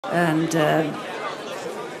And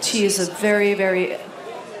she is a very, very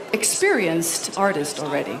experienced artist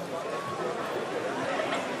already.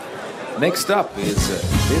 Next up is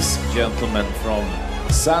this gentleman from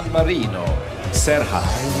San Marino, Serhat.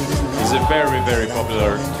 He's a very, very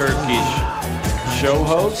popular Turkish show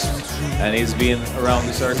host, and he's been around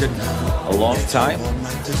the circuit a long time.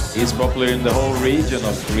 He's popular in the whole region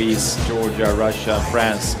of Greece, Georgia, Russia,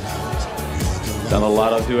 France. Done a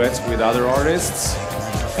lot of duets with other artists,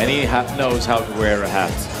 and he knows how to wear a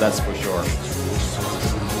hat, that's for sure.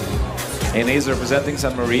 And he's representing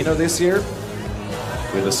San Marino this year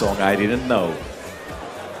with the song I Didn't Know.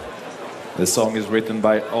 The song is written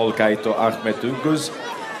by Olcayto Ahmet Tuğsuz.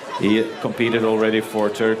 He competed already for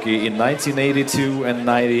Turkey in 1982 and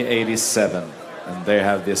 1987. And they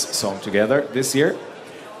have this song together this year.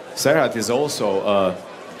 Serhat is also a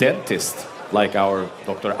dentist, like our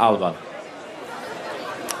Dr. Alban.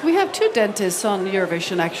 We have two dentists on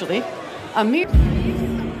Eurovision, actually. Amir.